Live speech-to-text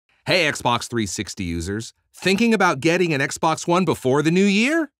Hey Xbox 360 users, thinking about getting an Xbox One before the new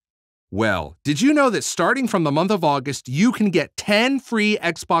year? Well, did you know that starting from the month of August, you can get 10 free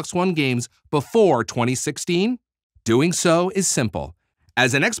Xbox One games before 2016? Doing so is simple.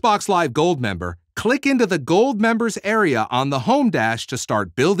 As an Xbox Live Gold member, click into the Gold Members area on the home dash to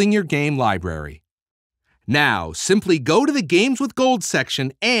start building your game library. Now, simply go to the Games with Gold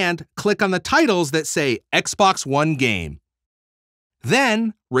section and click on the titles that say Xbox One Game.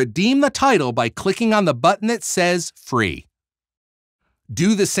 Then, redeem the title by clicking on the button that says Free.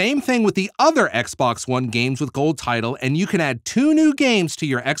 Do the same thing with the other Xbox One Games with Gold title, and you can add 2 new games to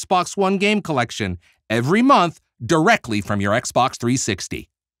your Xbox One game collection every month directly from your Xbox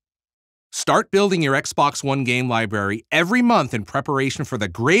 360. Start building your Xbox One game library every month in preparation for the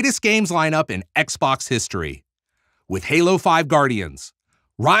greatest games lineup in Xbox history. With Halo 5 Guardians,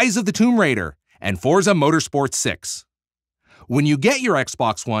 Rise of the Tomb Raider, and Forza Motorsport 6. When you get your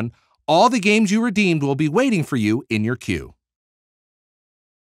Xbox One, all the games you redeemed will be waiting for you in your queue.